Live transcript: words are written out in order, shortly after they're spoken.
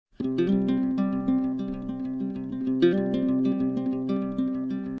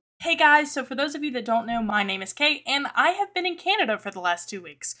guys, so for those of you that don't know, my name is Kate, and I have been in Canada for the last 2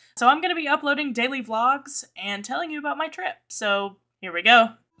 weeks. So I'm going to be uploading daily vlogs and telling you about my trip. So here we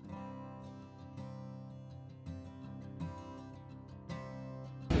go.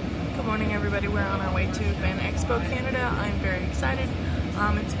 Good morning everybody, we're on our way to Expo, Canada. I'm very excited.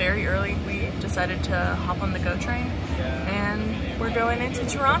 It's very early. We decided to hop on the GO train and we're going into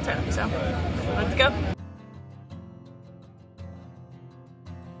Toronto, so let's go.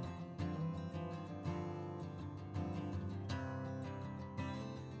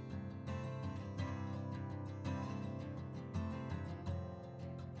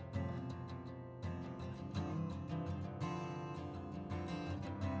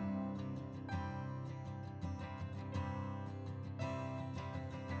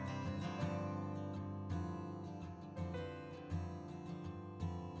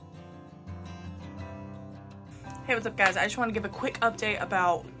 Hey, what's up guys? I just want to give a quick update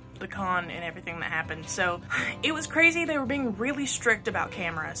about the con and everything that happened. So it was crazy. They were being really strict about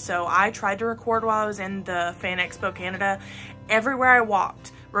cameras. So I tried to record while I was in the Fan Expo Canada. Everywhere I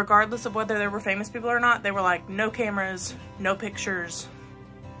walked, regardless of whether there were famous people or not, they were like, no cameras, no pictures,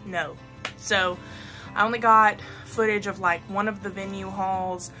 no. So I only got footage of like one of the venue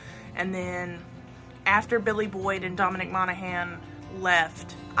halls, and then after Billy Boyd and Dominic Monaghan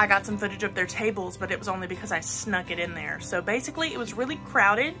left, I got some footage of their tables, but it was only because I snuck it in there. So basically it was really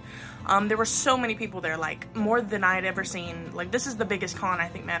crowded. There were so many people there, like more than I had ever seen. Like, this is the biggest con I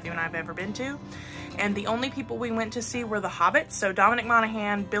think Matthew and I have ever been to, and the only people we went to see were the Hobbits. So Dominic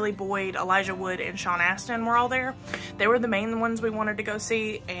Monaghan, Billy Boyd, Elijah Wood, and Sean Astin were all there. They were the main ones we wanted to go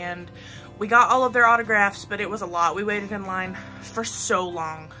see, and we got all of their autographs, but it was a lot. We waited in line for so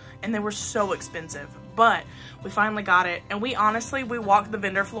long and they were so expensive. But we finally got it, and we walked the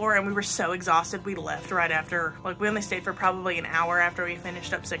vendor floor and we were so exhausted we left right after. Like, we only stayed for probably an hour after we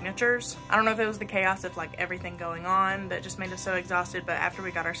finished up signatures. I don't know if it was the chaos of like everything going on that just made us so exhausted, but after we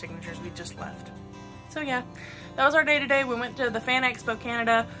got our signatures we just left. So yeah, that was our day today. We went to the Fan Expo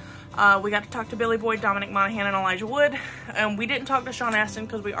Canada. We got to talk to Billy Boyd, Dominic Monaghan, and Elijah Wood. We didn't talk to Sean Astin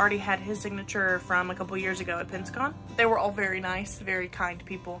because we already had his signature from a couple years ago at PensaCon. They were all very nice, very kind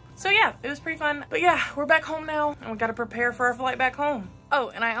people. So yeah, it was pretty fun. But yeah, we're back home now and we got to prepare for our flight back home. Oh,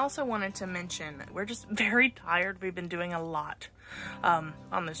 and I also wanted to mention, we're just very tired. We've been doing a lot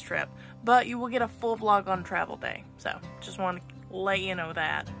on this trip, but you will get a full vlog on travel day. So just want to let you know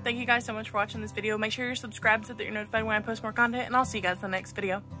that. Thank you guys so much for watching this video. Make sure you're subscribed so that you're notified when I post more content, and I'll see you guys in the next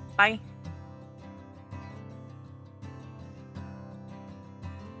video. Bye.